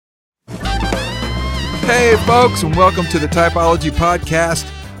Hey, folks, and welcome to the Typology Podcast,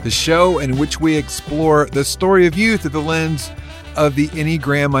 the show in which we explore the story of you through the lens of the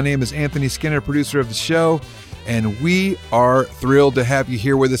Enneagram. My name is Anthony Skinner, producer of the show, and we are thrilled to have you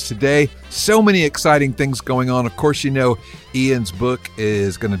here with us today. So many exciting things going on. Of course, you know, Ian's book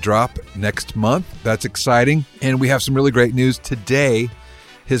is going to drop next month. That's exciting. And we have some really great news today.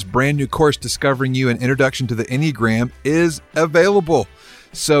 His brand new course, Discovering You, an Introduction to the Enneagram, is available.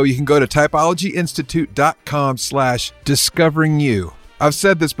 So you can go to typologyinstitute.com/discoveringyou. I've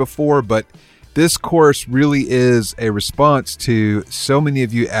said this before, but this course really is a response to so many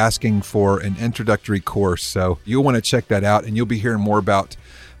of you asking for an introductory course. So you'll want to check that out, and you'll be hearing more about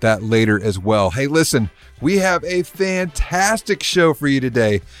that later as well. Hey, listen, we have a fantastic show for you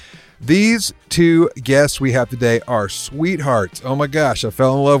today. These two guests we have today are sweethearts. Oh my gosh, I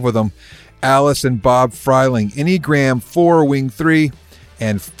fell in love with them. Alice and Bob Fryling, Enneagram 4, Wing 3,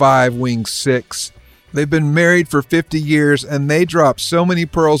 and 5, Wing 6. They've been married for 50 years, and they drop so many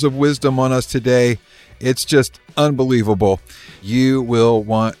pearls of wisdom on us today. It's just unbelievable. You will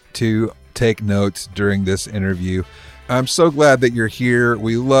want to take notes during this interview. I'm so glad that you're here.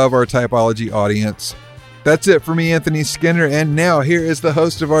 We love our typology audience. That's it for me, Anthony Skinner. And now here is the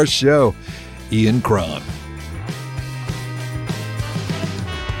host of our show, Ian Cron.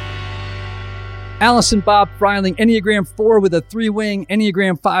 Alice and Bob Fryling, Enneagram 4 with a 3-wing,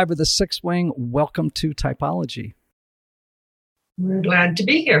 Enneagram 5 with a 6-wing. Welcome to Typology. We're glad to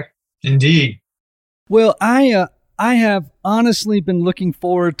be here. Indeed. Well, I have honestly been looking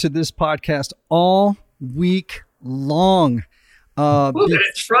forward to this podcast all week long.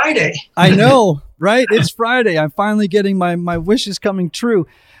 It's Friday. I know, right? It's Friday. I'm finally getting my wishes coming true.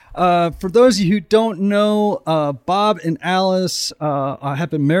 For those of you who don't know, Bob and Alice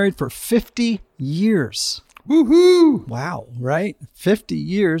have been married for 50 years. Woohoo! Wow, right? 50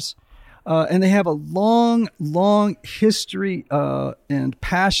 years. And they have a long, long history and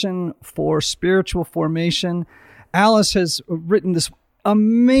passion for spiritual formation. Alice has written this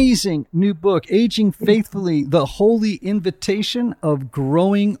amazing new book, Aging Faithfully, The Holy Invitation of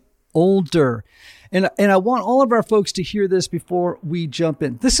Growing Older. And I want all of our folks to hear this before we jump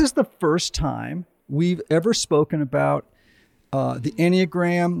in. This is the first time we've ever spoken about the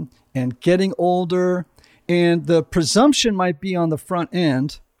Enneagram and getting older. And the presumption might be on the front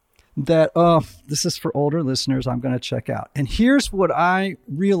end that, this is for older listeners, I'm going to check out. And here's what I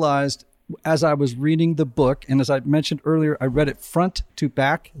realized as I was reading the book. And as I mentioned earlier, I read it front to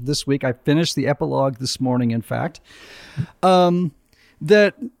back this week. I finished the epilogue this morning, in fact.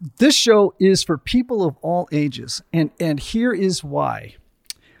 That this show is for people of all ages. And here is why.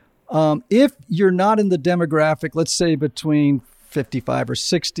 If you're not in the demographic, let's say between 55 or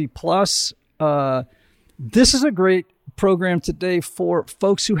 60 plus, this is a great program today for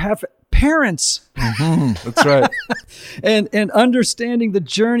folks who have parents. Mm-hmm. That's right. and understanding the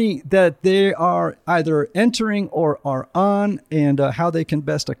journey that they are either entering or are on, and how they can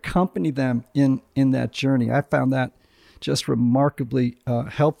best accompany them in that journey. I found that just remarkably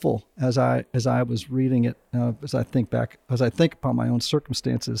helpful as I was reading it, as I think upon my own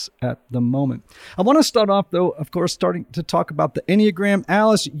circumstances at the moment. I want to start off, though, of course, starting to talk about the Enneagram.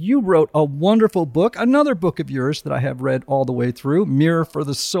 Alice, you wrote a wonderful book, another book of yours that I have read all the way through, Mirror for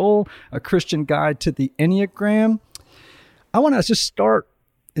the Soul, A Christian Guide to the Enneagram. I want to just start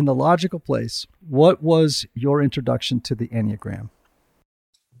in the logical place. What was your introduction to the Enneagram?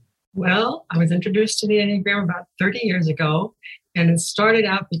 Well, I was introduced to the Enneagram about 30 years ago, and it started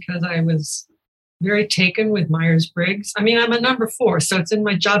out because I was very taken with Myers-Briggs. I mean, I'm a number 4, so it's in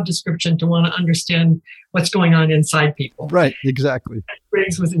my job description to want to understand what's going on inside people. Right, exactly.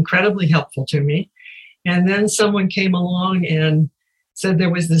 Briggs was incredibly helpful to me. And then someone came along and said there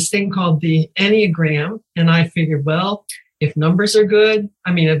was this thing called the Enneagram, and I figured, well, if numbers are good,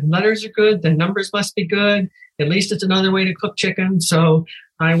 if letters are good, then numbers must be good. At least it's another way to cook chicken. So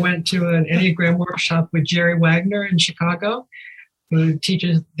I went to an Enneagram workshop with Jerry Wagner in Chicago, who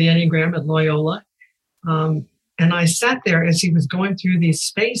teaches the Enneagram at Loyola. And I sat there as he was going through these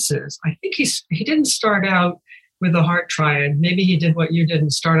spaces. I think he didn't start out with the heart triad. Maybe he did what you did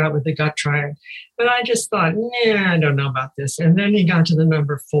and start out with the gut triad. But I just thought, I don't know about this. And then he got to the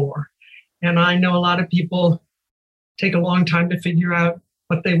number 4. And I know a lot of people take a long time to figure out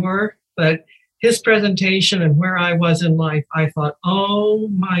what they were, but his presentation and where I was in life, I thought, oh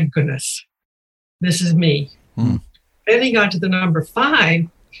my goodness, this is me. Then he got to the number 5,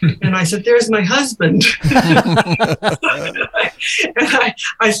 and I said, there's my husband. And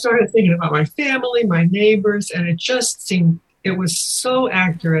I started thinking about my family, my neighbors, and it just seemed, it was so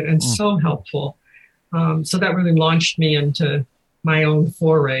accurate and so helpful. So that really launched me into my own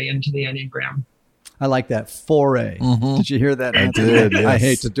foray into the Enneagram. I like that. 4A. Mhm. Did you hear that? I Anthony? did, yes. I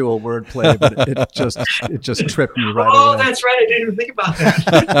hate to do a word play, but it just tripped me right Oh, away. that's right. I didn't even think about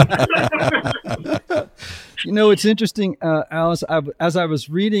that. You know, it's interesting, Alice, as I was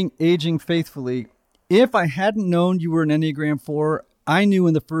reading Aging Faithfully, if I hadn't known you were an Enneagram 4, I knew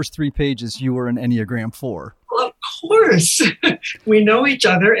in the first 3 pages you were an Enneagram 4. Well, of course. We know each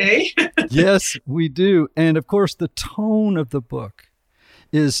other, eh? Yes, we do. And of course, the tone of the book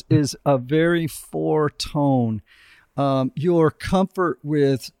is a very 4 tone. Your comfort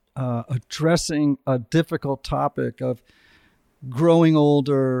with addressing a difficult topic of growing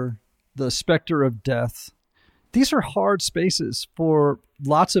older, the specter of death. These are hard spaces for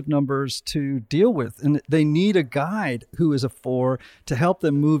lots of numbers to deal with, and they need a guide who is a 4 to help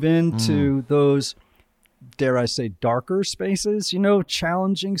them move into those, dare I say, darker spaces,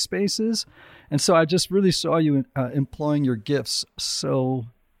 challenging spaces. And so I just really saw you employing your gifts so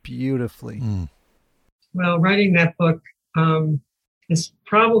beautifully. Well, writing that book is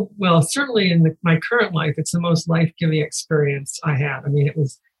probably, certainly in my current life, it's the most life-giving experience I had. I mean, it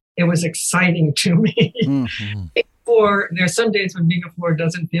was exciting to me. Mm-hmm. There's some days when being a 4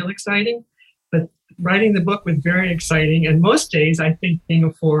 doesn't feel exciting, but writing the book was very exciting. And most days I think being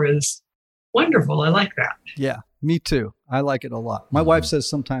a 4 is wonderful. I like that. Yeah, me too. I like it a lot. My wife says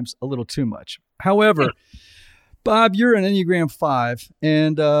sometimes a little too much. However, Bob, you're an Enneagram 5.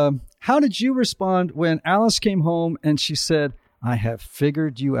 And how did you respond when Alice came home and she said, I have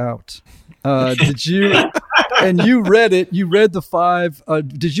figured you out? Did you, and you read it, you read the 5.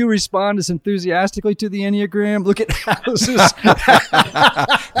 Did you respond as enthusiastically to the Enneagram? Look at Alice's.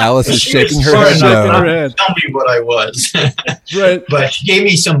 Alice is She shaking was her smart head enough no. not to tell me what I was. Right. But she gave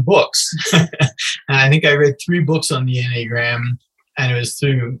me some books. And I think I read 3 books on the Enneagram, and it was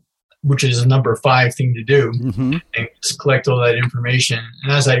through, which is a number 5 thing to do, and just collect all that information.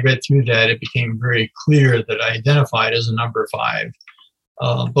 And as I read through that, it became very clear that I identified as a number 5.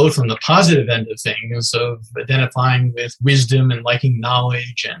 Both on the positive end of things, of identifying with wisdom and liking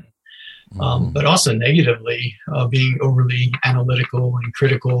knowledge, and but also negatively, being overly analytical and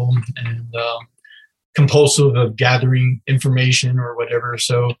critical and compulsive of gathering information or whatever.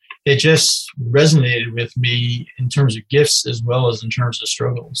 So it just resonated with me in terms of gifts as well as in terms of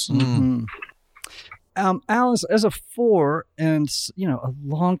struggles. Alice, as a 4 and a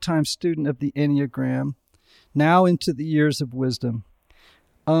longtime student of the Enneagram, now into the years of wisdom,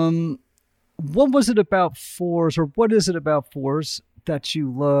 what was it about 4s, or what is it about 4s that you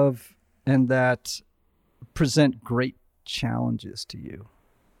love and that present great challenges to you?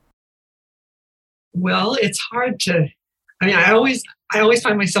 Well, it's hard to, I always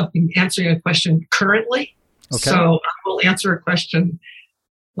find myself answering a question currently. Okay. So I will answer a question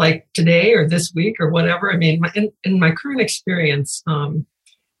like today or this week or whatever. I mean, in my current experience,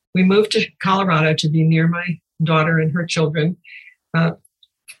 we moved to Colorado to be near my daughter and her children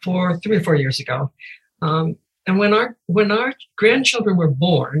for 3 or 4 years ago. And when our grandchildren were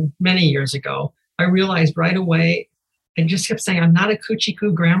born many years ago, I realized right away, I just kept saying, I'm not a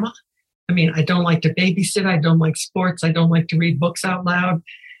coochie-coo grandma. I mean, I don't like to babysit. I don't like sports. I don't like to read books out loud.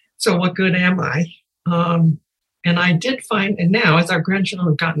 So what good am I? And I did find, and now as our grandchildren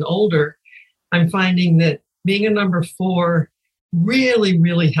have gotten older, I'm finding that being a number 4 really,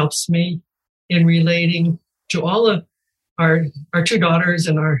 really helps me in relating to all of our 2 daughters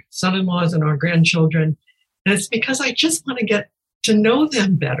and our son-in-laws and our grandchildren. And it's because I just want to get to know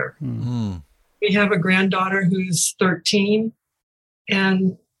them better. Mm-hmm. We have a granddaughter who's 13,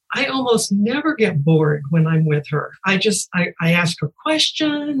 and I almost never get bored when I'm with her. I ask her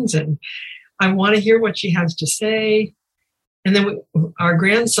questions, and I want to hear what she has to say. And then our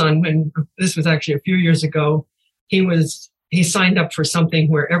grandson, when this was actually a few years ago, he signed up for something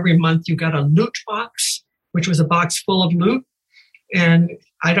where every month you got a loot box, which was a box full of loot. And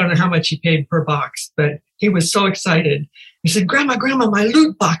I don't know how much he paid per box, but he was so excited. He said, Grandma, my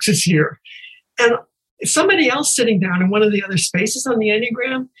loot box is here. And somebody else sitting down in one of the other spaces on the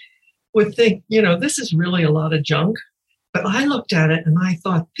Enneagram would think, this is really a lot of junk. But I looked at it and I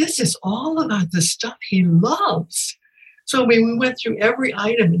thought, this is all about the stuff he loves. So we went through every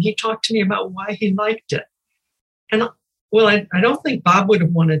item and he talked to me about why he liked it. And well, I don't think Bob would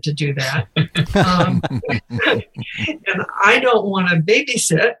have wanted to do that. And I don't want to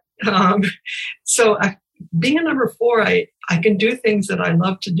babysit. So being a number 4, I can do things that I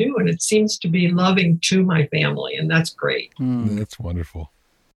love to do, and it seems to be loving to my family, and that's great. That's wonderful.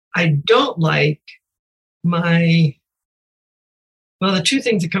 I don't like the 2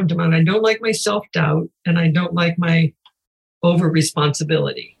 things that come to mind. I don't like my self-doubt, and I don't like my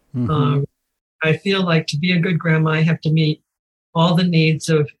over-responsibility. I feel like to be a good grandma, I have to meet all the needs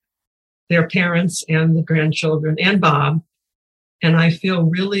of their parents and the grandchildren and Bob. And I feel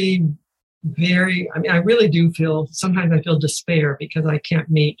really I really do feel, sometimes I feel despair because I can't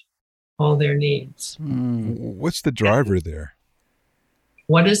meet all their needs. What's the driver there?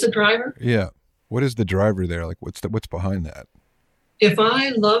 What is the driver? Yeah. What is the driver there? Like, what's behind that? If I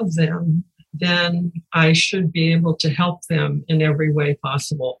love them, then I should be able to help them in every way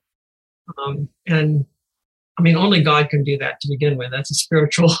possible. And I mean, only God can do that to begin with. That's a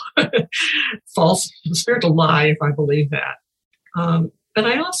spiritual, spiritual lie if I believe that. But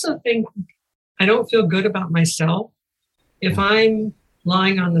I also think I don't feel good about myself. If I'm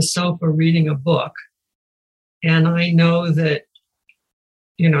lying on the sofa reading a book and I know that,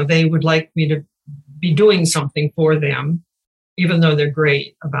 they would like me to be doing something for them, even though they're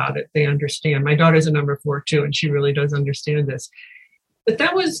great about it, they understand. My daughter's a number 4 too, and she really does understand this. But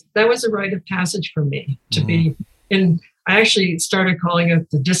that was a rite of passage for me to be in. I actually started calling it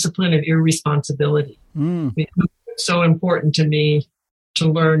the discipline of irresponsibility. Because it's so important to me to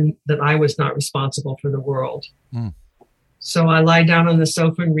learn that I was not responsible for the world. So I lie down on the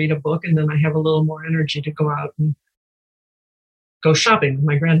sofa and read a book, and then I have a little more energy to go out and go shopping with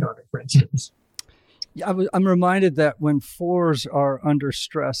my granddaughter, for instance. Yeah, I'm reminded that when 4s are under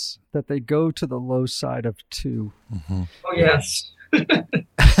stress, that they go to the low side of 2. Oh, yes.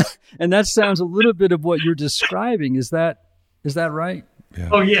 And that sounds a little bit of what you're describing. Is that right? Yeah.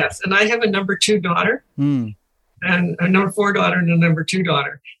 Oh, yes. And I have a number 2 daughter and a number 4 daughter and a number 2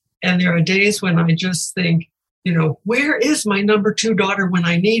 daughter. And there are days when I just think, where is my number 2 daughter when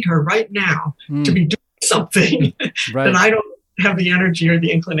I need her right now to be doing something that I don't have the energy or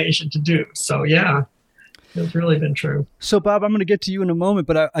the inclination to do. So, yeah, it's really been true. So, Bob, I'm going to get to you in a moment,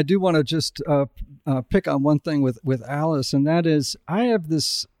 but I do want to just pick on one thing with Alice, and that is I have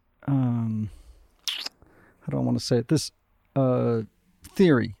this, how do I want to say it, this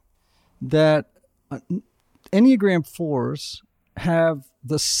theory that Enneagram 4s have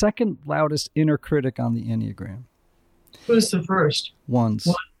the second loudest inner critic on the Enneagram. Who's the first? Ones.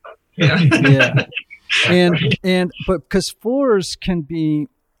 Yeah. Yeah. But because 4s can be,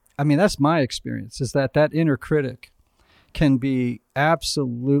 I mean, that's my experience, is that inner critic can be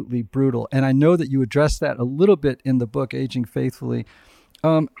absolutely brutal. And I know that you address that a little bit in the book, Aging Faithfully.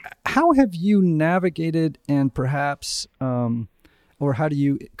 How have you navigated and perhaps, or how do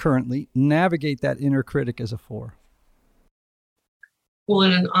you currently navigate that inner critic as a 4? Well,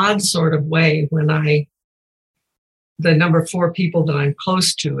 in an odd sort of way, when the number 4 people that I'm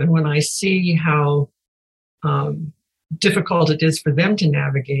close to, and when I see how difficult it is for them to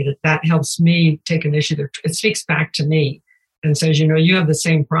navigate it, that helps me take initiative. It speaks back to me and says, you have the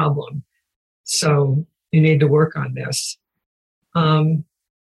same problem, so you need to work on this. The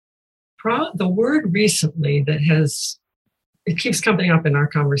word recently it keeps coming up in our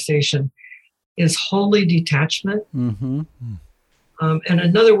conversation is holy detachment. Mm-hmm. And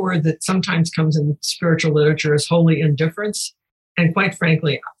another word that sometimes comes in spiritual literature is holy indifference. And quite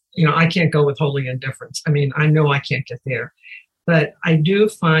frankly, I can't go with holy indifference. I mean, I know I can't get there. But I do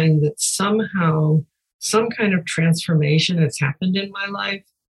find that somehow some kind of transformation has happened in my life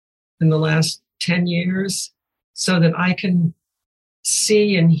in the last 10 years so that I can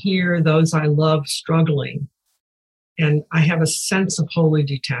see and hear those I love struggling. And I have a sense of holy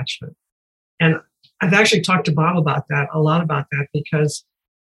detachment. And I've actually talked to Bob a lot about that, because,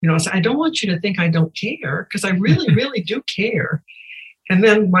 I don't want you to think I don't care, because I really, really do care. And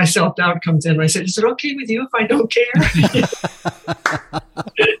then my self-doubt comes in. I said, is it okay with you if I don't care?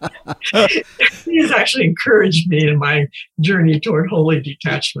 He's actually encouraged me in my journey toward holy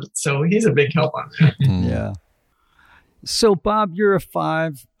detachment. So he's a big help on that. Yeah. So, Bob, you're a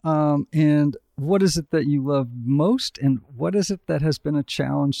 5. And what is it that you love most? And what is it that has been a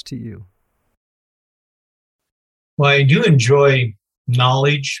challenge to you? Well, I do enjoy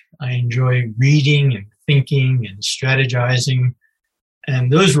knowledge. I enjoy reading and thinking and strategizing.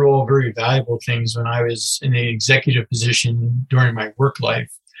 And those were all very valuable things when I was in an executive position during my work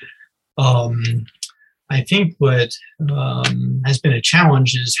life. I think what has been a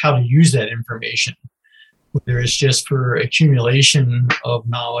challenge is how to use that information, whether it's just for accumulation of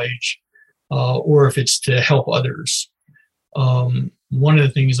knowledge or if it's to help others. One of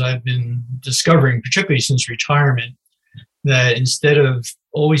the things I've been discovering, particularly since retirement, that instead of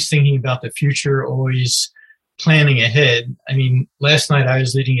always thinking about the future, always planning ahead. I mean, last night I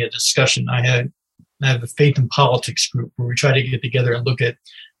was leading a discussion. I have a faith and politics group where we try to get together and look at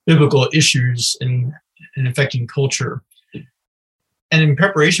biblical issues and affecting culture. And in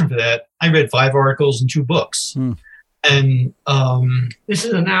preparation for that, I read 5 articles and 2 books. And this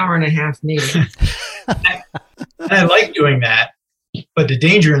is an hour and a half meeting. I like doing that. But the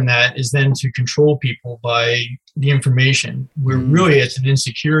danger in that is then to control people by the information, where really it's an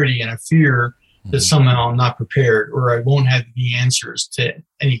insecurity and a fear that somehow I'm not prepared, or I won't have the answers to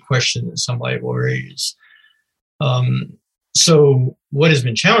any question that somebody will raise. So what has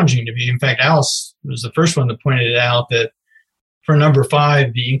been challenging to me, in fact, Alice was the first one that pointed it out, that for number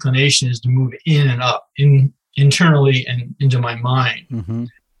 5, the inclination is to move in and up, internally and into my mind. And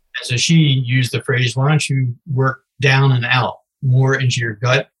so she used the phrase, why don't you work down and out, more into your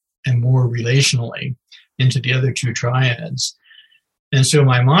gut and more relationally into the other 2 triads. And so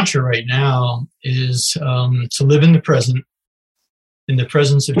my mantra right now is to live in the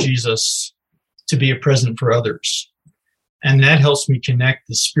presence of Jesus, to be a present for others. And that helps me connect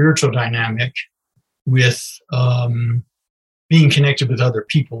the spiritual dynamic with being connected with other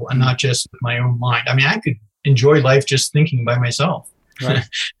people and not just with my own mind. I mean, I could enjoy life just thinking by myself. Right.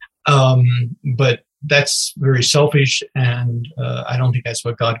 But that's very selfish, and I don't think that's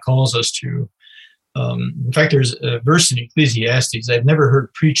what God calls us to. In fact, there's a verse in Ecclesiastes I've never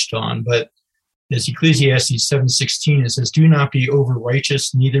heard preached on, but it's Ecclesiastes 7:16. It says, "Do not be over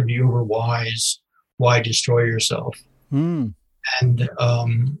righteous, neither be over wise. Why destroy yourself?" And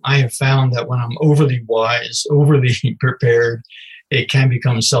I have found that when I'm overly wise, overly prepared, it can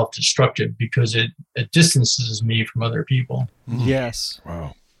become self-destructive because it distances me from other people. Yes.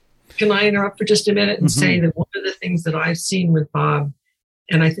 Wow. Can I interrupt for just a minute and say that one of the things that I've seen with Bob,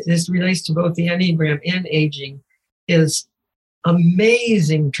 and I think this relates to both the Enneagram and aging, is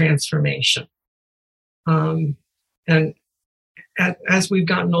amazing transformation. And as we've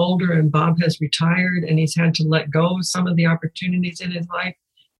gotten older and Bob has retired and he's had to let go of some of the opportunities in his life,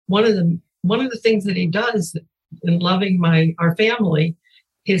 one of the things that he does in loving our family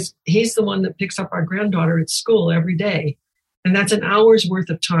is he's the one that picks up our granddaughter at school every day. And that's an hour's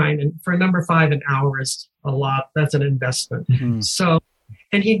worth of time. And for number 5, an hour is a lot. That's an investment. So,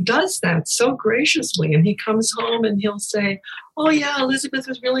 and he does that so graciously. And he comes home and he'll say, "Oh yeah, Elizabeth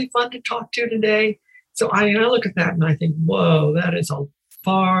was really fun to talk to today." So I look at that and I think, whoa, that is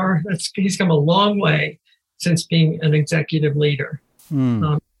he's come a long way since being an executive leader.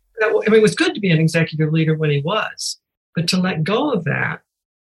 It was good to be an executive leader when he was, but to let go of that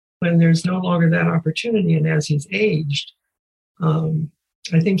when there's no longer that opportunity and as he's aged,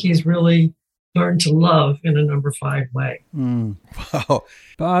 I think he's really learned to love in a number 5 way. Wow.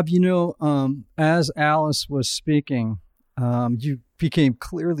 Bob, as Alice was speaking, you became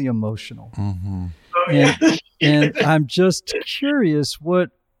clearly emotional. Oh, yeah. And I'm just curious,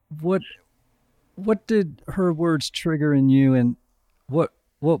 what did her words trigger in you, and what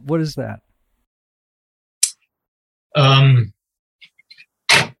is that?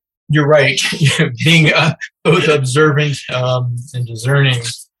 You're right. Being both observant and discerning,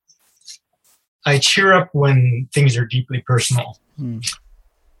 I cheer up when things are deeply personal.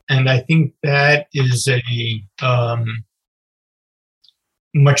 And I think that is a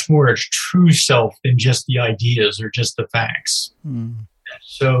much more a true self than just the ideas or just the facts.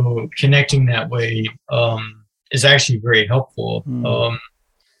 So connecting that way is actually very helpful.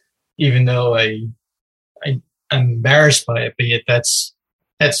 Even though I'm embarrassed by it, but yet that's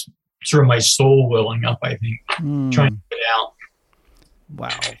sort of my soul welling up, I think, trying to get it out.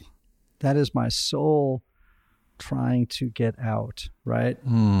 Wow. That is my soul trying to get out, right?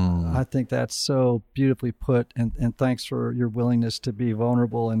 I think that's so beautifully put, and thanks for your willingness to be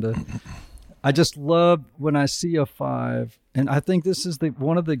vulnerable and I just love when I see a 5, and I think this is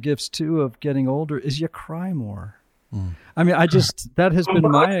one of the gifts too of getting older is you cry more. I mean, that has been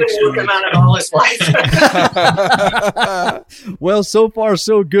my experience. All his life. Well, so far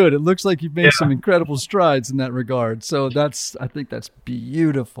so good. It looks like you've made some incredible strides in that regard. So I think that's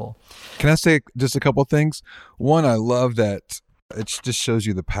beautiful. Can I say just a couple of things? One, I love that it just shows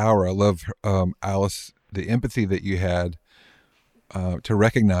you the power. I love Alice, the empathy that you had to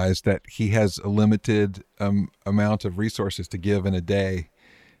recognize that he has a limited amount of resources to give in a day,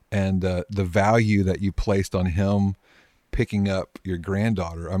 and the value that you placed on him picking up your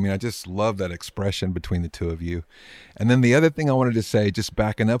granddaughter. I mean, I just love that expression between the 2 of you. And then the other thing I wanted to say, just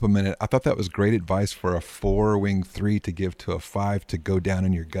backing up a minute, I thought that was great advice for a 4-wing 3 to give to a 5 to go down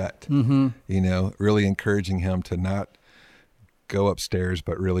in your gut. Really encouraging him to not go upstairs,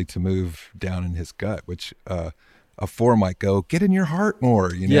 but really to move down in his gut, which a 4 might go, get in your heart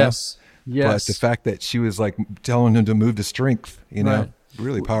more, Yes. But the fact that she was like telling him to move to strength, Right.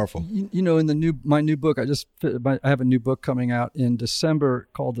 Really powerful. In my new book, I have a new book coming out in December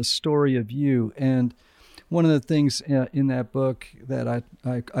called The Story of You. And one of the things in that book that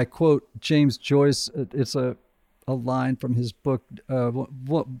I quote James Joyce, it's a line from his book,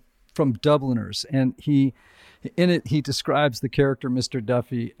 from Dubliners. And he In it, he describes the character Mr.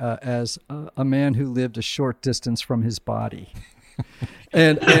 Duffy as a man who lived a short distance from his body.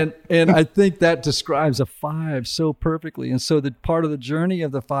 And I think that describes a 5 so perfectly. And so the part of the journey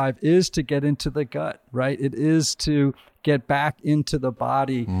of the 5 is to get into the gut, right? It is to get back into the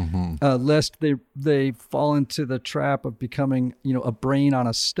body, lest they fall into the trap of becoming, a brain on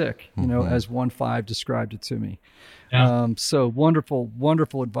a stick, as 1-5 described it to me. Yeah. So wonderful,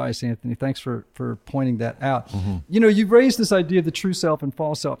 wonderful advice, Anthony. Thanks for pointing that out. You've raised this idea of the true self and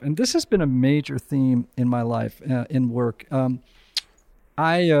false self, and this has been a major theme in my life, in work. When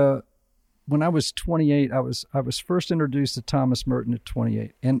I was 28, I was first introduced to Thomas Merton at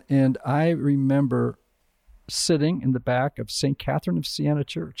 28, and I remember sitting in the back of St. Catherine of Siena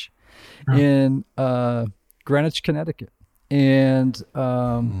Church in Greenwich, Connecticut, and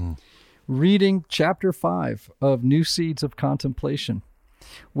reading chapter 5 of New Seeds of Contemplation,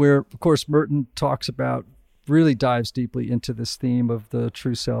 where, of course, Merton really dives deeply into this theme of the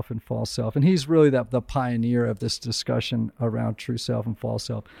true self and false self. And he's really the pioneer of this discussion around true self and false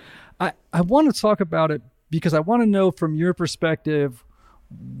self. I want to talk about it because I want to know from your perspective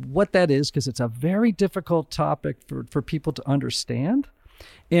what that is, because it's a very difficult topic for people to understand,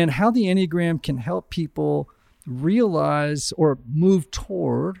 and how the Enneagram can help people realize or move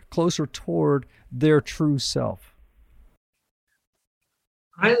closer toward their true self.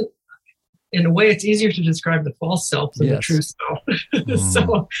 In a way, it's easier to describe the false self than the true self.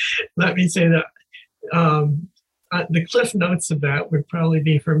 So let me say that the cliff notes of that would probably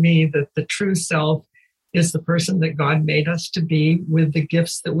be for me that the true self is the person that God made us to be with the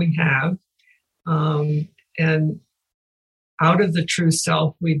gifts that we have. And out of the true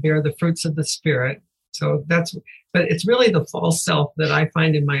self, we bear the fruits of the Spirit. So but it's really the false self that I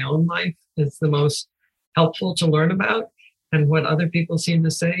find in my own life is the most helpful to learn about. And what other people seem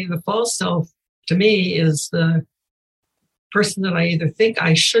to say, the false self to me is the person that I either think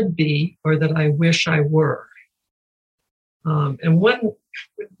I should be or that I wish I were.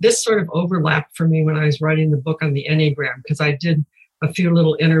 This sort of overlapped for me when I was writing the book on the Enneagram, because I did a few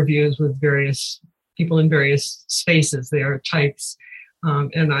little interviews with various people in various spaces. They are types.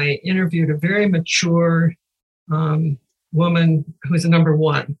 And I interviewed a very mature woman who's a number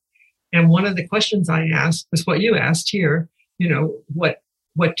 1. And one of the questions I asked was what you asked here,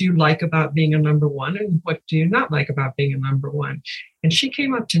 what do you like about being a number 1 and what do you not like about being a number 1? And she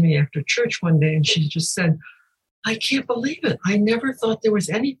came up to me after church one day and she just said, I can't believe it. I never thought there was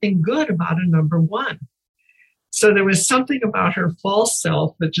anything good about a number 1. So there was something about her false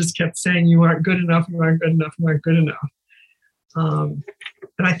self that just kept saying, you aren't good enough, you aren't good enough, you aren't good enough. And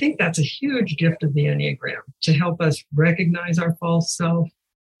I think that's a huge gift of the Enneagram, to help us recognize our false self.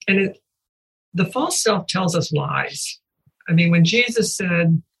 And the false self tells us lies. I mean, when Jesus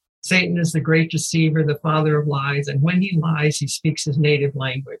said, Satan is the great deceiver, the father of lies, and when he lies, he speaks his native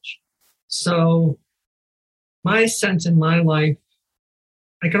language. So my sense in my life,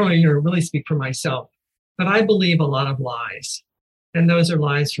 I can only really speak for myself, but I believe a lot of lies. And those are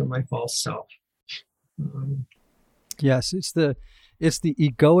lies from my false self. Yes, it's the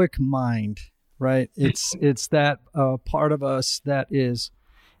egoic mind, right? It's that part of us that is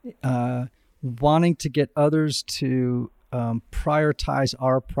wanting to get others to prioritize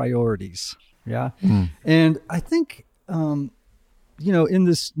our priorities. Yeah. And I think, in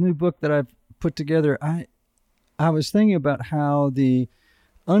this new book that I've put together, I was thinking about how the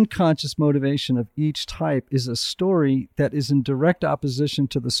unconscious motivation of each type is a story that is in direct opposition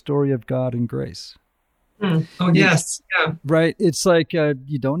to the story of God and grace. Oh, yes. Yeah. Right. It's like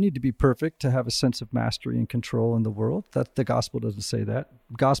you don't need to be perfect to have a sense of mastery and control in the world. That the gospel doesn't say that.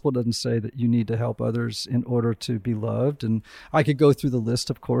 The gospel doesn't say that you need to help others in order to be loved. And I could go through the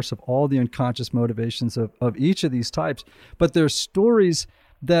list, of course, of all the unconscious motivations of each of these types. But there's stories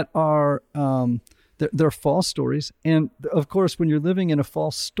that are they're false stories. And of course, when you're living in a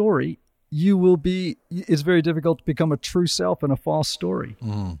false story, it's very difficult to become a true self in a false story.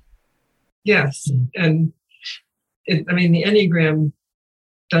 Yes. And the Enneagram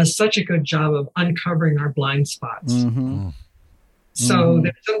does such a good job of uncovering our blind spots. So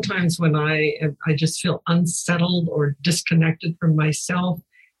there's sometimes when I just feel unsettled or disconnected from myself.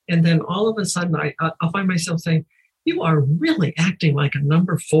 And then all of a sudden I'll find myself saying, you are really acting like a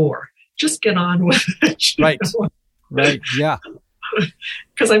number 4. Just get on with it. Right. Right. Yeah.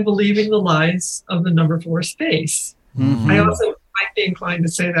 Because I'm believing the lies of the number 4 space. I also might be inclined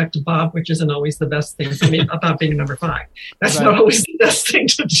to say that to Bob, which isn't always the best thing for me about being a number 5. That's not always the best thing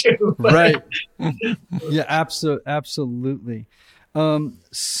to do. But. Right. Yeah, absolutely.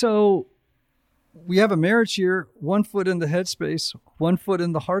 So we have a marriage here, 1 foot in the head space, 1 foot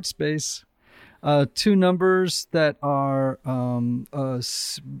in the heart space. two numbers that are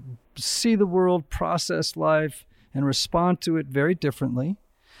see the world, process life, and respond to it very differently.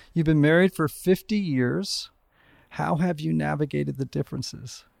 You've been married for 50 years. How have you navigated the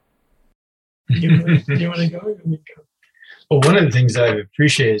differences? Do you want to go or let me go? Well, one of the things I've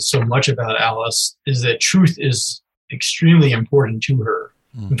appreciated so much about Alice is that truth is extremely important to her.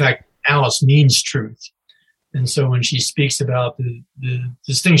 In fact, Alice means truth. And so when she speaks about the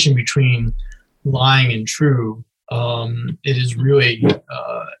distinction between lying and true, it is really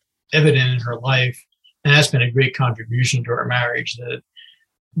evident in her life. And that's been a great contribution to our marriage, that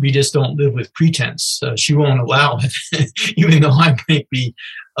we just don't live with pretense. She won't allow it, even though I might be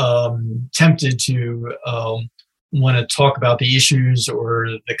tempted to want to talk about the issues or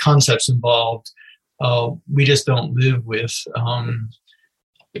the concepts involved. We just don't live with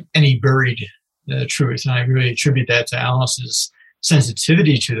any buried truth. And I really attribute that to Alice's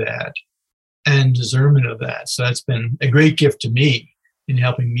sensitivity to that and discernment of that. So that's been a great gift to me in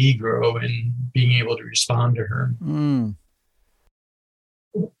helping me grow and being able to respond to her.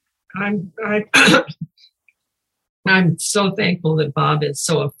 I'm so thankful that Bob is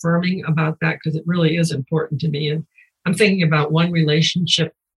so affirming about that, because it really is important to me. And I'm thinking about one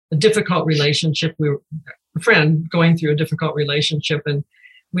relationship, a difficult relationship. We were a friend going through a difficult relationship, and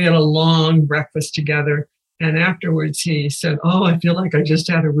we had a long breakfast together. And afterwards he said, "Oh, I feel like I just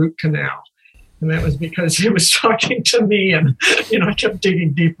had a root canal." And that was because he was talking to me, and, I kept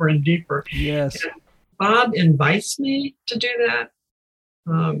digging deeper and deeper. Yes. And Bob invites me to do that.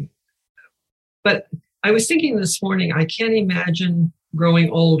 But I was thinking this morning, I can't imagine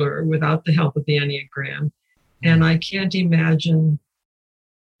growing older without the help of the Enneagram. And I can't imagine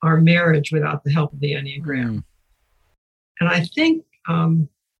our marriage without the help of the Enneagram. And I think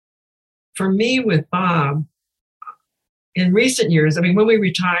for me with Bob, in recent years, when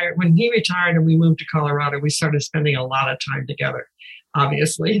he retired and we moved to Colorado, we started spending a lot of time together.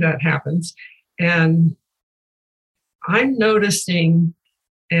 Obviously, that happens. And I'm noticing,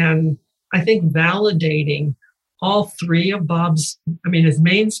 and I think validating, all three of Bob's, his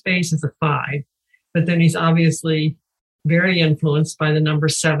main space is a 5, but then he's obviously very influenced by the number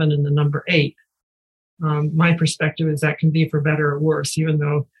 7 and the number 8. My perspective is that can be for better or worse, even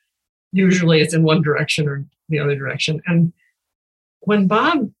though usually it's in one direction or the other direction. And when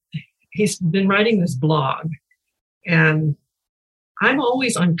Bob, he's been writing this blog, and I'm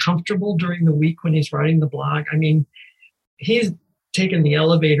always uncomfortable during the week when he's writing the blog. He's taken the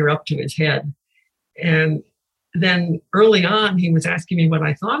elevator up to his head. And then early on, he was asking me what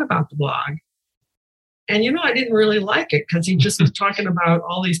I thought about the blog. And, I didn't really like it, because he just was talking about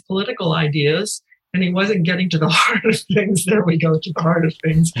all these political ideas, and he wasn't getting to the heart of things. There we go, to the heart of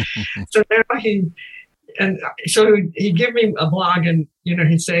things. So now he'd give me a blog, and,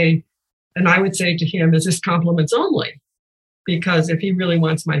 he'd say, and I would say to him, "Is this compliments only?" Because if he really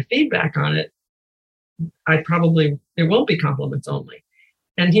wants my feedback on it, it won't be compliments only.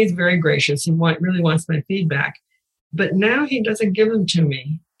 And he's very gracious. He really wants my feedback. But now he doesn't give them to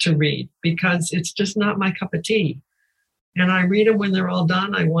me to read, because it's just not my cup of tea. And I read them when they're all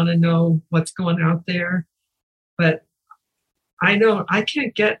done. I want to know what's going out there. But I know I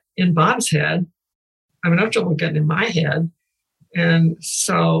can't get in Bob's head. I have trouble getting in my head. And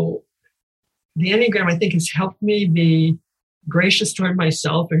so the Enneagram, I think, has helped me be gracious toward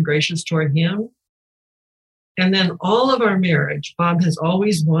myself and gracious toward him. And then all of our marriage, Bob has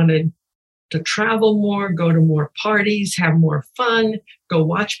always wanted to travel more, go to more parties, have more fun, go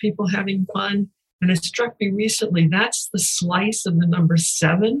watch people having fun. And it struck me recently, that's the slice of the number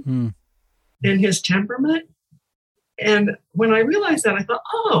 7 in his temperament. And when I realized that, I thought,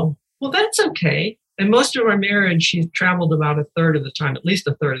 oh, well, that's okay. And most of our marriage, he's traveled about a third of the time, at least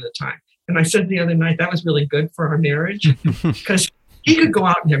a third of the time. And I said the other night, that was really good for our marriage, because he could go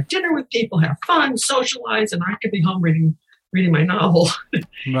out and have dinner with people, have fun, socialize, and I could be home reading my novel.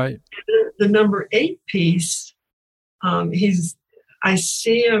 Right. The number 8 piece, I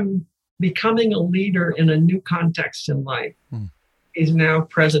see him becoming a leader in a new context in life. He's now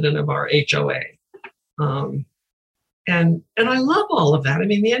president of our HOA. And I love all of that.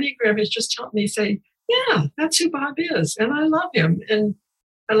 The Enneagram has just helped me say, yeah, that's who Bob is. And I love him. And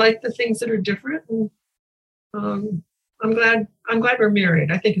I like the things that are different. And I'm glad we're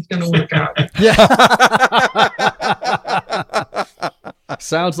married. I think it's going to work out. Yeah.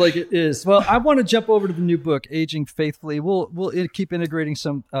 Sounds like it is. Well, I want to jump over to the new book, Aging Faithfully. We'll keep integrating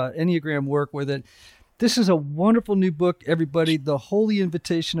some Enneagram work with it. This is a wonderful new book, everybody. The Holy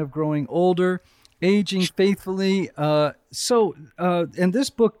Invitation of Growing Older, Aging Faithfully. And this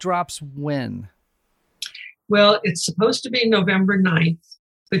book drops when? Well, it's supposed to be November 9th.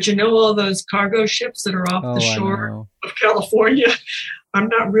 But all those cargo ships that are off the shore of California, I'm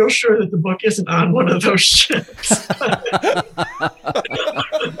not real sure that the book isn't on one of those ships.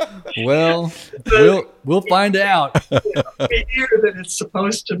 Well, we'll find out. We hear that it's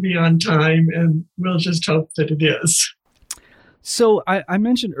supposed to be on time, and we'll just hope that it is. So I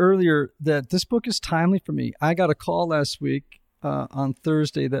mentioned earlier that this book is timely for me. I got a call last week on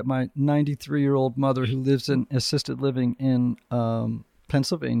Thursday that my 93-year-old mother, who lives in assisted living in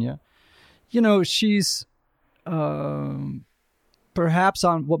Pennsylvania, she's perhaps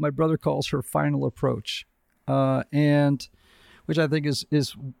on what my brother calls her final approach, and which I think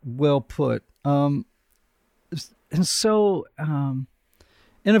is well put. And so, and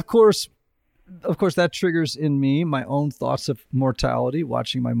of course, that triggers in me my own thoughts of mortality,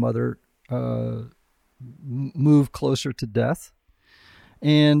 watching my mother move closer to death.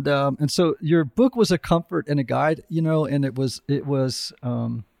 And so your book was a comfort and a guide, and it was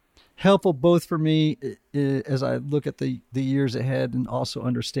helpful both for me as I look at the years ahead and also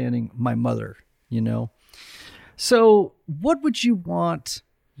understanding my mother, So what would you want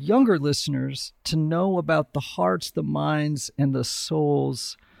younger listeners to know about the hearts, the minds, and the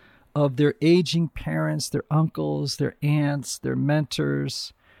souls of their aging parents, their uncles, their aunts, their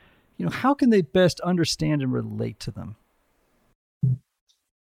mentors? How can they best understand and relate to them?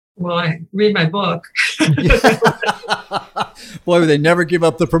 Well, I read my book. Boy, they never give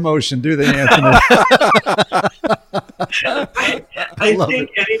up the promotion, do they, Anthony? I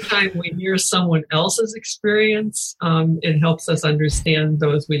think anytime we hear someone else's experience, it helps us understand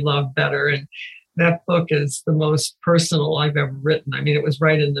those we love better. And that book is the most personal I've ever written. I mean, it was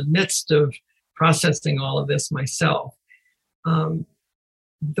right in the midst of processing all of this myself.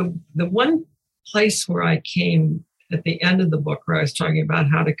 The one place where I came at the end of the book, where I was talking about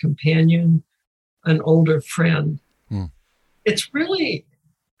how to companion an older friend, it's really,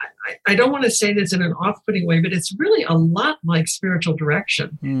 I don't want to say this in an off-putting way, but it's really a lot like spiritual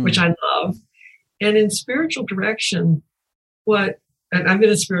direction, which I love. And in spiritual direction, and I've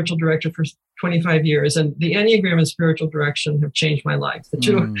been a spiritual director for 25 years, and the Enneagram and spiritual direction have changed my life, the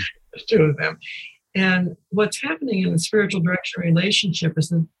two of them. And what's happening in the spiritual direction relationship is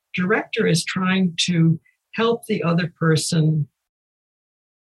the director is trying to help the other person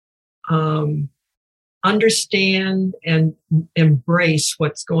understand and embrace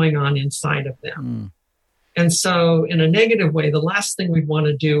what's going on inside of them. And so in a negative way, the last thing we'd want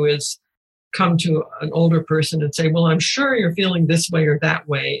to do is come to an older person and say, well, I'm sure you're feeling this way or that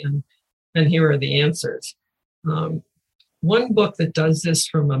way, and here are the answers. One book that does this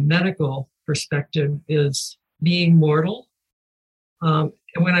from a medical perspective is Being Mortal.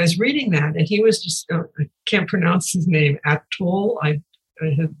 And when I was reading that, and he was just, I can't pronounce his name, Atul, I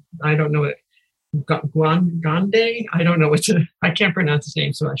don't know it, Gande, I don't know I can't pronounce his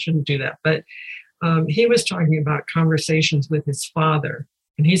name, so I shouldn't do that. But he was talking about conversations with his father,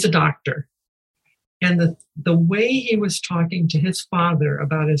 and he's a doctor. And the way he was talking to his father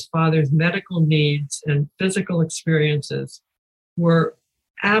about his father's medical needs and physical experiences were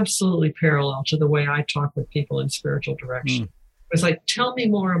absolutely parallel to the way I talk with people in spiritual direction. It was like, tell me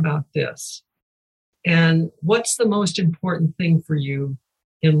more about this. And what's the most important thing for you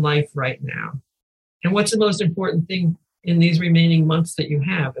in life right now? And what's the most important thing in these remaining months that you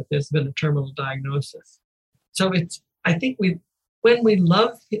have if there's been a terminal diagnosis? So I think when we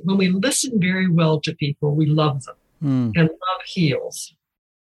listen very well to people, we love them. And love heals.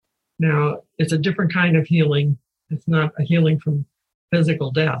 Now, it's a different kind of healing. It's not a healing from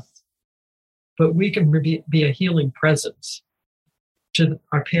physical death, but we can be a healing presence to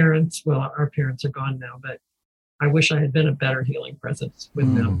our parents. Well, our parents are gone now, but I wish I had been a better healing presence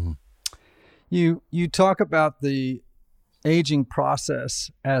with them. You talk about the aging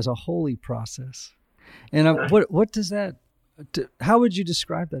process as a holy process. And what does that, how would you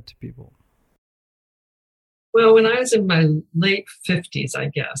describe that to people? Well, when I was in my late 50s, I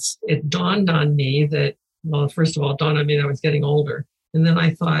guess, it dawned on me that, well, first of all, it dawned on me that I was getting older. And then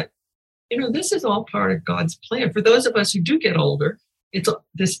I thought, this is all part of God's plan. For those of us who do get older,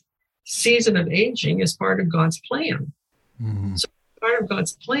 this season of aging is part of God's plan. So part of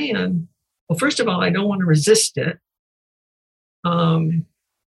God's plan, well, first of all, I don't want to resist it. And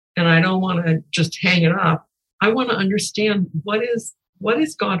I don't want to just hang it up. I want to understand what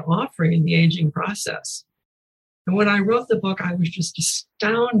is God offering in the aging process. And when I wrote the book, I was just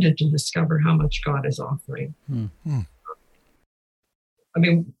astounded to discover how much God is offering. I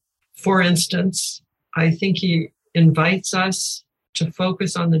mean, for instance, I think he invites us to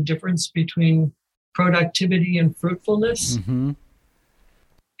focus on the difference between productivity and fruitfulness.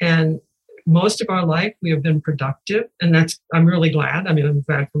 And most of our life we have been productive, and I'm really glad. I mean, I'm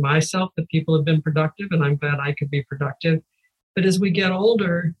glad for myself that people have been productive, and I'm glad I could be productive. But as we get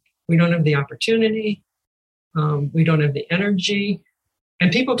older, we don't have the opportunity, we don't have the energy,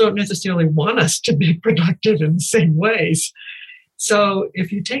 and people don't necessarily want us to be productive in the same ways. So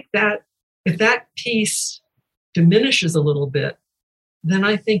if you take that, if that piece diminishes a little bit, then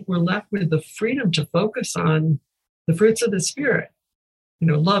I think we're left with the freedom to focus on the fruits of the Spirit.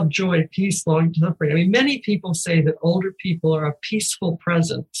 Love, joy, peace, long suffering. I mean, many people say that older people are a peaceful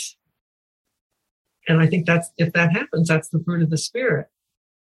presence. And I think if that happens, that's the fruit of the Spirit.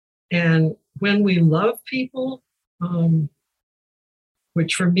 And when we love people,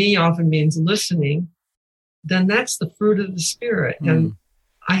 which for me often means listening, then that's the fruit of the Spirit. And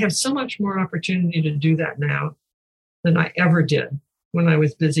I have so much more opportunity to do that now than I ever did when I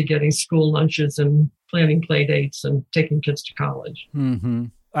was busy getting school lunches and planning play dates and taking kids to college. Mm-hmm.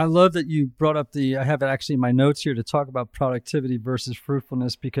 I love that you brought up I have it actually in my notes here to talk about productivity versus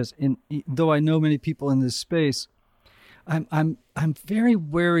fruitfulness, because though I know many people in this space, I'm very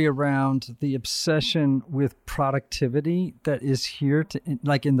wary around the obsession with productivity that is here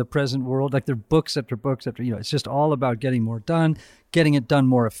like in the present world. Like there are books after books after, it's just all about getting more done, getting it done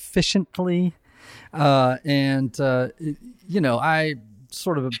more efficiently. I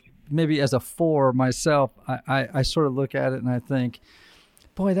sort of, maybe as a 4 myself, I sort of look at it and I think,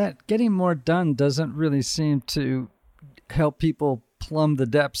 boy, that getting more done doesn't really seem to help people plumb the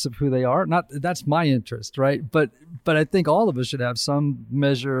depths of who they are. That's my interest, right? But I think all of us should have some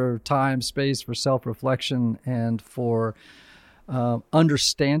measure of time, space for self-reflection and for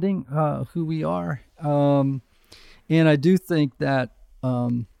understanding who we are. And I do think that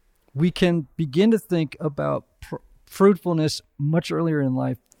we can begin to think about fruitfulness much earlier in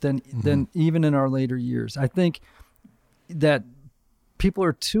life than even in our later years. I think that people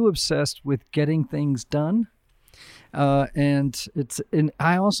are too obsessed with getting things done. And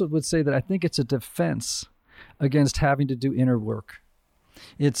I also would say that I think it's a defense against having to do inner work.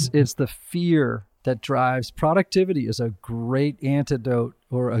 It's the fear that drives productivity is a great antidote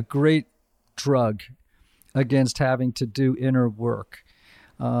or a great drug against having to do inner work.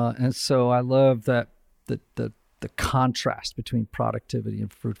 And so I love that the contrast between productivity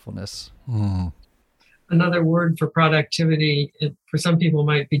and fruitfulness. Another word for productivity, for some people,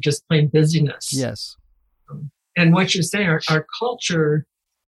 might be just plain busyness. Yes. And what you're saying, our culture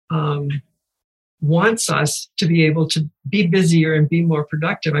wants us to be able to be busier and be more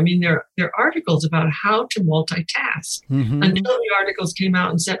productive. I mean, there are articles about how to multitask until the articles came out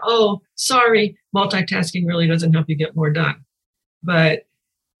and said, oh, sorry, multitasking really doesn't help you get more done. But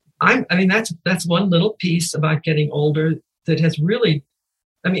that's one little piece about getting older that has really,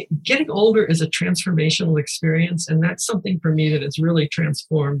 getting older is a transformational experience. And that's something for me that has really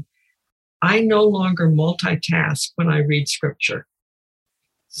transformed. I no longer multitask when I read scripture.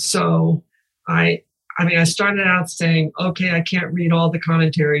 So I started out saying, okay, I can't read all the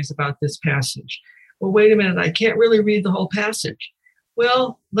commentaries about this passage. Well, wait a minute, I can't really read the whole passage.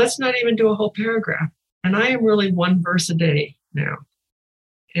 Well, let's not even do a whole paragraph. And I am really one verse a day now.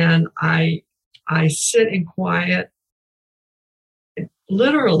 And I sit in quiet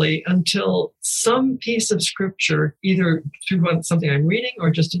literally until some piece of scripture, either through something I'm reading or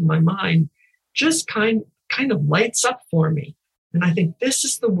just in my mind, just kind of lights up for me. And I think this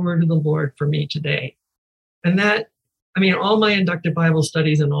is the word of the Lord for me today. And all my inductive Bible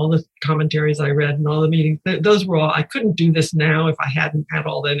studies and all the commentaries I read and all the meetings, those were all, I couldn't do this now if I hadn't had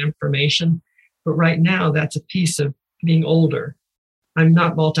all that information. But right now, that's a piece of being older. I'm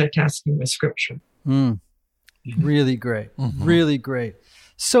not multitasking with scripture. Really great. Really great.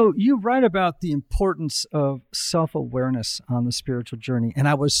 So you write about the importance of self-awareness on the spiritual journey. And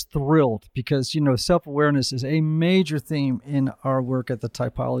I was thrilled because, self-awareness is a major theme in our work at the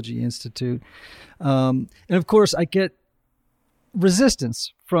Typology Institute. And of course, I get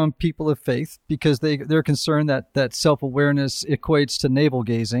resistance from people of faith because they're concerned that self-awareness equates to navel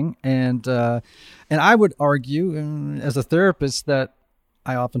gazing. And I would argue as a therapist that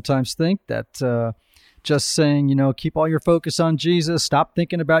I oftentimes think that just saying, keep all your focus on Jesus, stop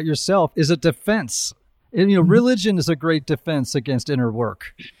thinking about yourself is a defense. And, religion is a great defense against inner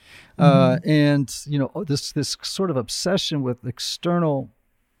work. And, this sort of obsession with external,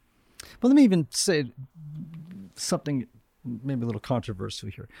 well, let me even say something maybe a little controversial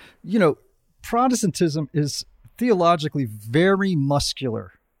here. Protestantism is theologically very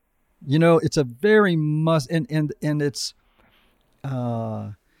muscular. It's a very and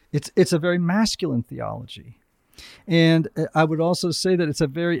it's a very masculine theology. And I would also say that it's a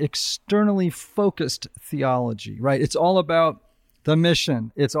very externally focused theology, right? It's all about the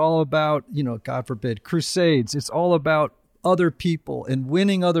mission. It's all about, God forbid, crusades. It's all about other people and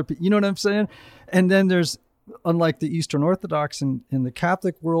winning other people. You know what I'm saying? And then there's, unlike the Eastern Orthodox in the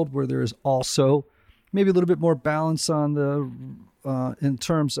Catholic world, where there is also maybe a little bit more balance on the in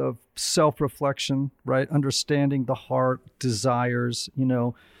terms of self-reflection, right? Understanding the heart, desires,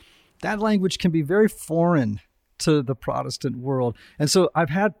 that language can be very foreign to the Protestant world. And so I've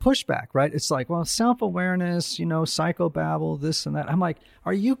had pushback, right? It's like, well, self-awareness, psychobabble, this and that. I'm like,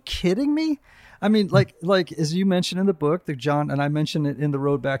 are you kidding me? I mean, like as you mentioned in the book, and I mentioned it in The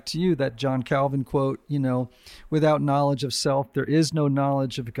Road Back to You, that John Calvin quote, without knowledge of self, there is no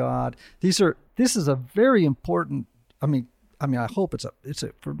knowledge of God. This is a very important, I hope it's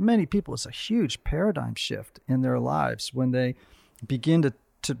for many people, it's a huge paradigm shift in their lives when they begin to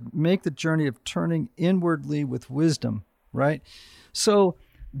make the journey of turning inwardly with wisdom, right? So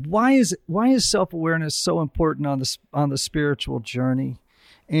why is self-awareness so important on the spiritual journey?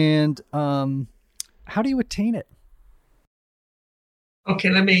 And how do you attain it? Okay,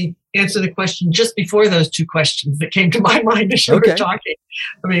 let me answer the question just before those two questions that came to my mind as you were talking.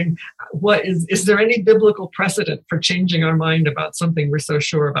 I mean, what is there any biblical precedent for changing our mind about something we're so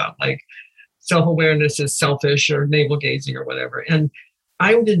sure about, like self-awareness is selfish or navel-gazing or whatever? And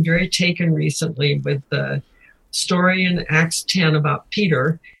I've been very taken recently with the story in Acts 10 about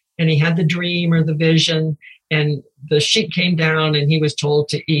Peter, and he had the dream or the vision, and the sheet came down and he was told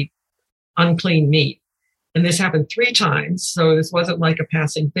to eat unclean meat. And this happened 3 times, so this wasn't like a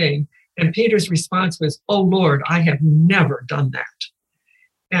passing thing. And Peter's response was, "Oh Lord, I have never done that."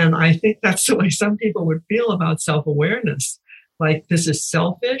 And I think that's the way some people would feel about self-awareness. Like, this is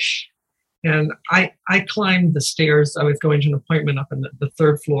selfish. And I climbed the stairs. I was going to an appointment up in the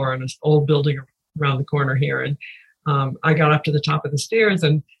 3rd floor in this old building around the corner here. And I got up to the top of the stairs,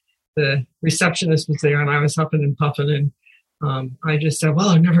 and the receptionist was there, and I was huffing and puffing. And I just said, "Well,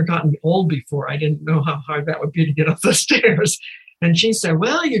 I've never gotten old before. I didn't know how hard that would be to get up the stairs." And she said,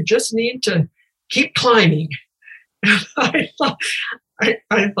 "Well, you just need to keep climbing." And I thought,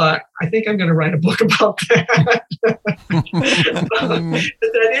 I think I'm going to write a book about that. But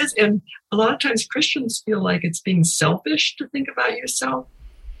that is, and a lot of times Christians feel like it's being selfish to think about yourself.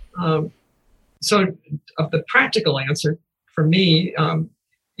 So the practical answer for me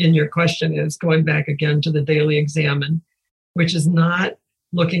in your question is going back again to the daily examine, which is not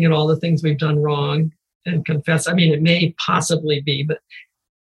looking at all the things we've done wrong and confess. I mean, it may possibly be, but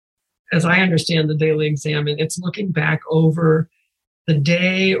as I understand the daily examine, it's looking back over the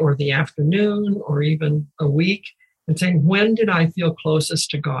day or the afternoon or even a week and saying, when did I feel closest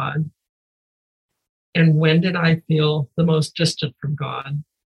to God? And when did I feel the most distant from God?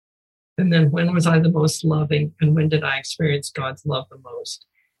 And then when was I the most loving? And when did I experience God's love the most?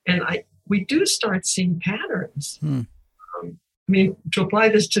 And we do start seeing patterns. To apply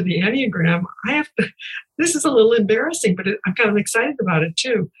this to the Enneagram, this is a little embarrassing, but I'm kind of excited about it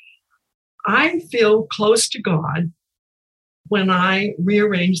too. I feel close to God when I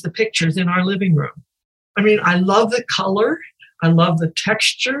rearrange the pictures in our living room. I mean, I love the color. I love the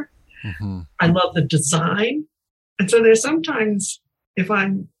texture. Mm-hmm. I love the design. And so there's sometimes, if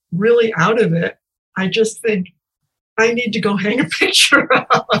I'm really out of it, I just think, I need to go hang a picture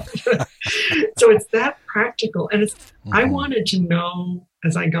up. So it's that practical. And I wanted to know,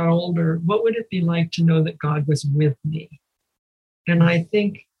 as I got older, what would it be like to know that God was with me? And I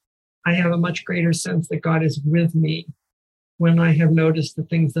think I have a much greater sense that God is with me when I have noticed the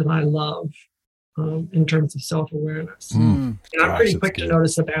things that I love in terms of self-awareness. And I'm pretty quick to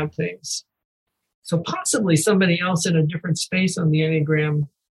notice the bad things. So possibly somebody else in a different space on the Enneagram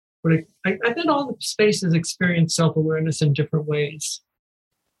I bet all the spaces experience self-awareness in different ways.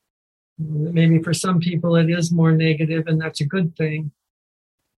 Maybe for some people it is more negative, and that's a good thing.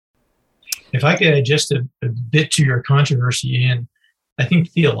 If I could add just a bit to your controversy, Ian, I think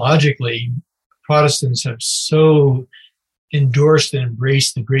theologically, Protestants have so endorsed and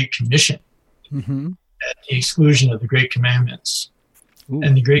embraced the Great Commission at the exclusion of the Great Commandments. Ooh.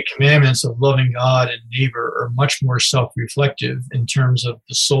 And the Great Commandments of loving God and neighbor are much more self-reflective in terms of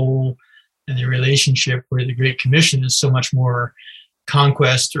the soul and the relationship, where the Great Commission is so much more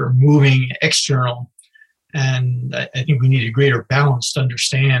conquest or moving external. And I think we need a greater balance to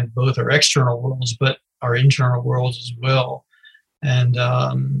understand both our external worlds, but our internal worlds as well. And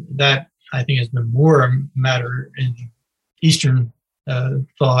that, I think, has been more a matter in Eastern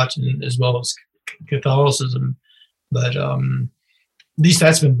thought and as well as Catholicism. But at least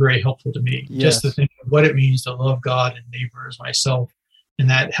that's been very helpful to me, just to think of what it means to love God and neighbor as myself. And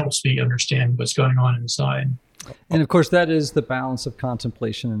that helps me understand what's going on inside. And of course, that is the balance of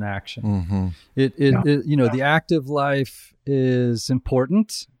contemplation and action. Mm-hmm. The active life is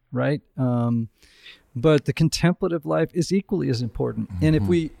important, right? But the contemplative life is equally as important. Mm-hmm.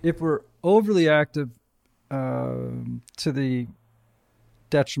 And if we're overly active to the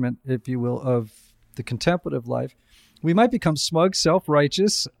detriment, if you will, of the contemplative life, we might become smug,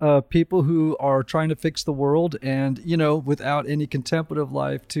 self-righteous people who are trying to fix the world and, without any contemplative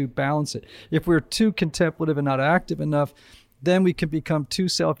life to balance it. If we're too contemplative and not active enough, then we can become too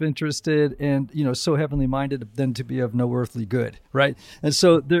self-interested and, so heavenly minded then to be of no earthly good, right? And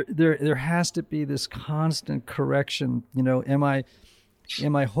so there has to be this constant correction. Am I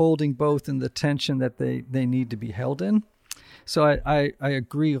holding both in the tension that they need to be held in? So I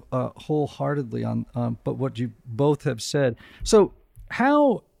agree wholeheartedly on but what you both have said. So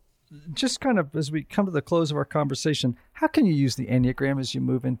how, just kind of as we come to the close of our conversation, how can you use the Enneagram as you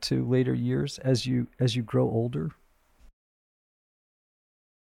move into later years, as you grow older?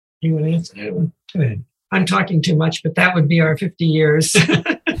 You want to answer that one? Go ahead. I'm talking too much, but that would be our 50 years.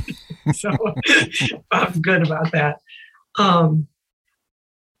 So I'm good about that.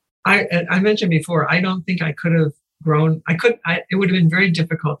 I mentioned before, I don't think I could have grown. It would have been very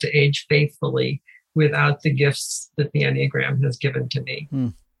difficult to age faithfully without the gifts that the Enneagram has given to me.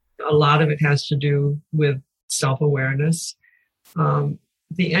 A lot of it has to do with self-awareness.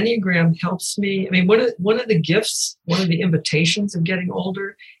 The Enneagram helps me. I mean, one of the gifts, one of the invitations of getting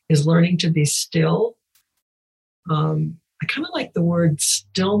older is learning to be still. I kind of like the word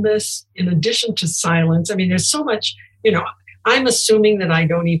stillness in addition to silence. I mean, there's so much, I'm assuming that I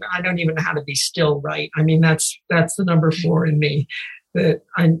don't even know how to be still, right? I mean, that's the number 4 in me, but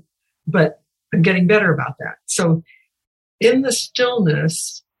I'm getting better about that. So in the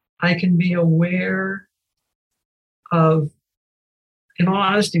stillness, I can be aware of, in all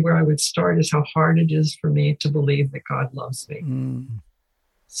honesty, where I would start is how hard it is for me to believe that God loves me.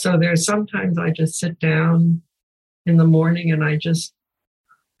 So there's sometimes I just sit down in the morning and I just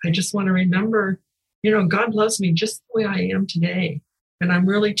want to remember, God loves me just the way I am today. And I'm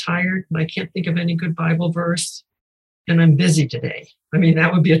really tired and I can't think of any good Bible verse and I'm busy today. I mean,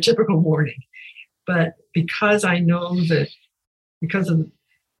 that would be a typical morning. But because I know that, because of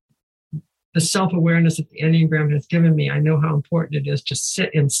the self-awareness that the Enneagram has given me, I know how important it is to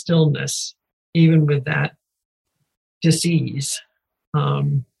sit in stillness, even with that disease,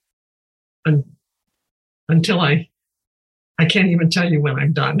 until I can't even tell you when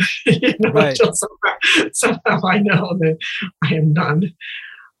I'm done. Right. Until somehow I know that I am done.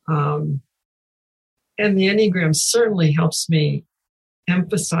 And the Enneagram certainly helps me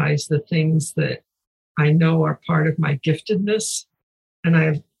emphasize the things that I know are part of my giftedness. And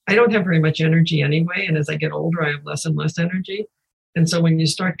I don't have very much energy anyway. And as I get older, I have less and less energy. And so when you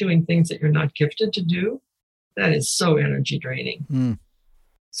start doing things that you're not gifted to do, that is so energy draining.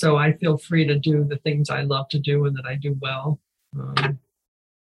 So I feel free to do the things I love to do and that I do well. I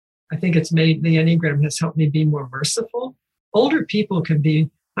think the Enneagram has helped me be more merciful. Older people can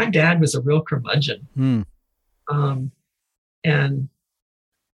be, my dad was a real curmudgeon. And,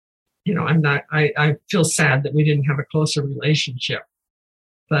 I feel sad that we didn't have a closer relationship.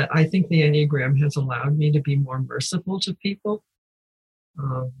 But I think the Enneagram has allowed me to be more merciful to people.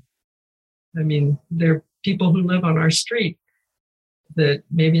 There are people who live on our street that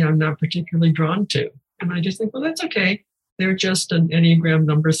maybe I'm not particularly drawn to. And I just think, well, that's okay. They're just an Enneagram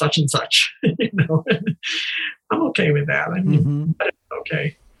number such and such. I'm okay with that. But it's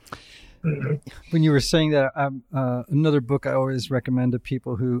okay. When you were saying that, another book I always recommend to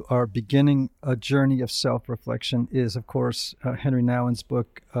people who are beginning a journey of self-reflection is, of course, Henry Nouwen's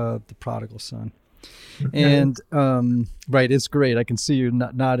book, The Prodigal Son. And right, it's great. I can see you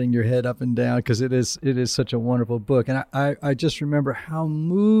nodding your head up and down because it is such a wonderful book. And I just remember how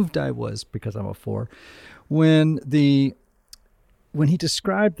moved I was, because I'm a 4, when he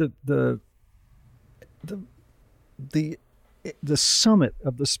described the summit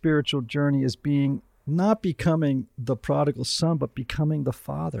of the spiritual journey as being not becoming the prodigal son, but becoming the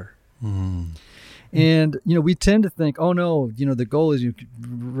father. And, we tend to think, oh no, the goal is you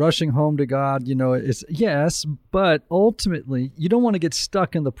rushing home to God, it's yes, but ultimately you don't want to get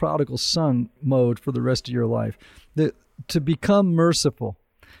stuck in the prodigal son mode for the rest of your life. To become merciful,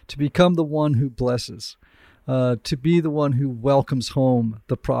 to become the one who blesses, to be the one who welcomes home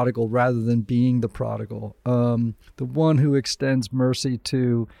the prodigal rather than being the prodigal, the one who extends mercy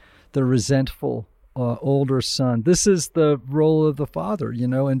to the resentful older son. This is the role of the father,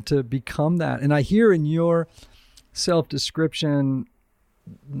 and to become that. And I hear in your self-description,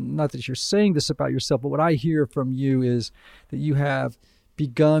 not that you're saying this about yourself, but what I hear from you is that you have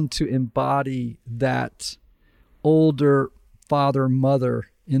begun to embody that older father, mother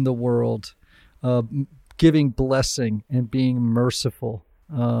in the world, giving blessing and being merciful.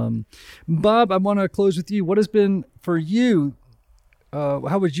 Bob, I want to close with you. What has been for you?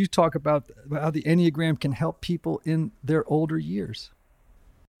 How would you talk about how the Enneagram can help people in their older years?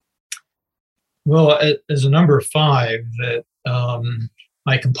 Well, as a number 5, that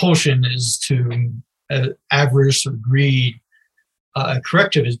my compulsion is to avarice or greed. A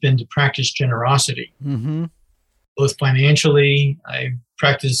corrective has been to practice generosity, both financially. I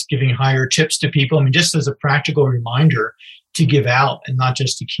practice giving higher tips to people. I mean, just as a practical reminder to give out and not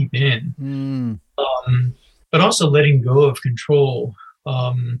just to keep in. But also letting go of control.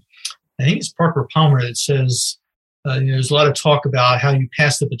 I think it's Parker Palmer that says, there's a lot of talk about how you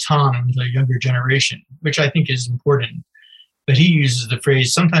pass the baton on to the younger generation, which I think is important. But he uses the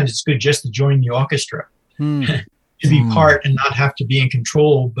phrase, sometimes it's good just to join the orchestra, to be part and not have to be in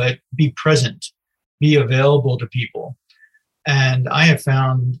control, but be present, be available to people. And I have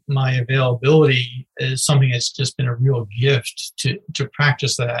found my availability is something that's just been a real gift to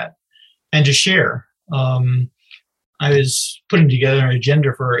practice that and to share. I was putting together an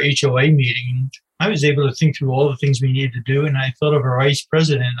agenda for our HOA meeting. I was able to think through all the things we needed to do. And I thought of our vice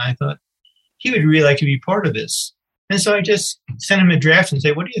president. And I thought he would really like to be part of this. And so I just sent him a draft and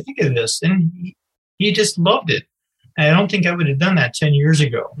say, what do you think of this? And he just loved it. And I don't think I would have done that 10 years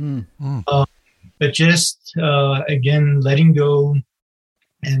ago. But just, again, letting go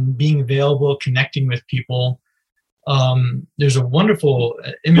and being available, connecting with people. There's a wonderful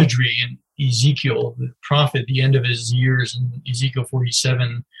imagery in Ezekiel, the prophet, the end of his years in Ezekiel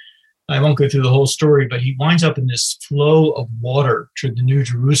 47. I won't go through the whole story, but he winds up in this flow of water to the New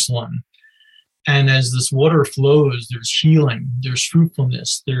Jerusalem. And as this water flows, there's healing, there's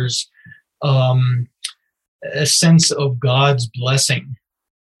fruitfulness, there's a sense of God's blessing.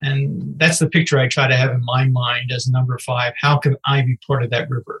 And that's the picture I try to have in my mind as number 5. How can I be part of that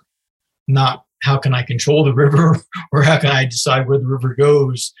river? Not how can I control the river or how can I decide where the river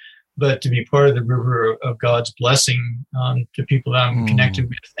goes, but to be part of the river of God's blessing to people that I'm connected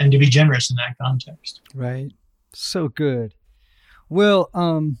with and to be generous in that context. Right. So good. Well,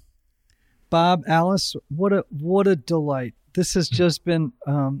 Bob, Alice, what a delight. This has just been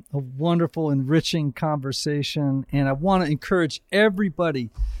a wonderful, enriching conversation. And I want to encourage everybody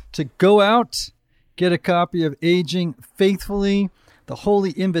to go out, get a copy of Aging Faithfully, The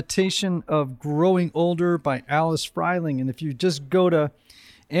Holy Invitation of Growing Older by Alice Fryling. And if you just go to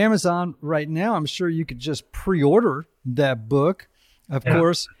Amazon right now, I'm sure you could just pre-order that book, of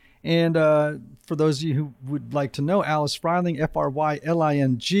course. And for those of you who would like to know, Alice Fryling, Fryling.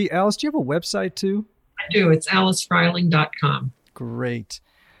 Alice, do you have a website too? I do. It's alicefryling.com. Great.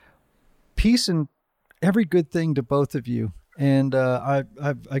 Peace and every good thing to both of you. And I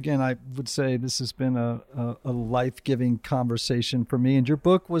would say this has been a life-giving conversation for me. And your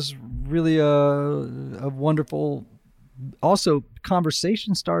book was really a wonderful, also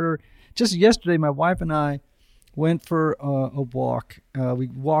conversation starter. Just yesterday, my wife and I went for a walk. We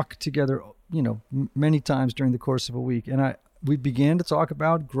walk together, many times during the course of a week. And we began to talk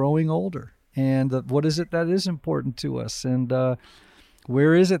about growing older and what is it that is important to us, and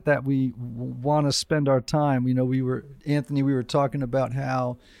where is it that we want to spend our time. We were talking about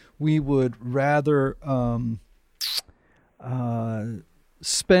how we would rather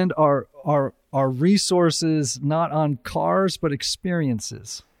spend our resources not on cars but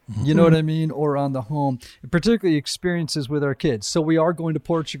experiences. You know what I mean? Or on the home, particularly experiences with our kids. So we are going to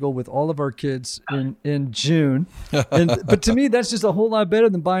Portugal with all of our kids in June. But to me, that's just a whole lot better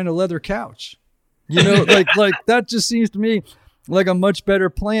than buying a leather couch. Like that just seems to me like a much better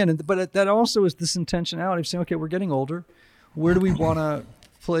plan. But that also is this intentionality of saying, okay, we're getting older. Where do we want to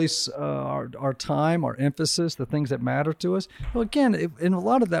place our time, our emphasis, the things that matter to us? Well, again, and a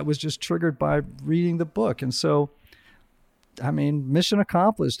lot of that was just triggered by reading the book. And so, mission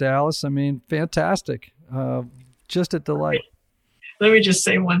accomplished, Alice. Fantastic. Just a delight. Let me just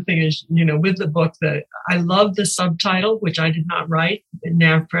say one thing is, with the book, that I love the subtitle, which I did not write.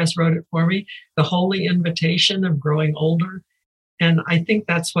 Nav Press wrote it for me, The Holy Invitation of Growing Older. And I think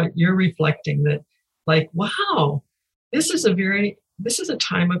that's what you're reflecting, that wow, this is a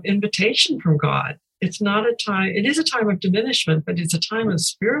time of invitation from God. It is a time of diminishment, but it's a time of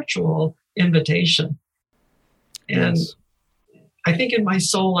spiritual invitation. And yes. I think in my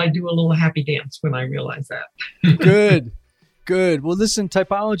soul, I do a little happy dance when I realize that. Good. Well, listen,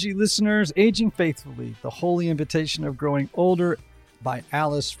 Typology listeners, Aging Faithfully, The Holy Invitation of Growing Older by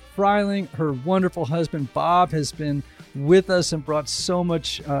Alice Fryling. Her wonderful husband, Bob, has been with us and brought so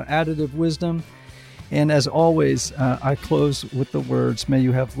much additive wisdom. And as always, I close with the words, may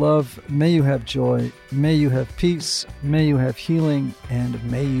you have love, may you have joy, may you have peace, may you have healing, and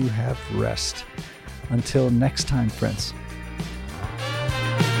may you have rest. Until next time, friends.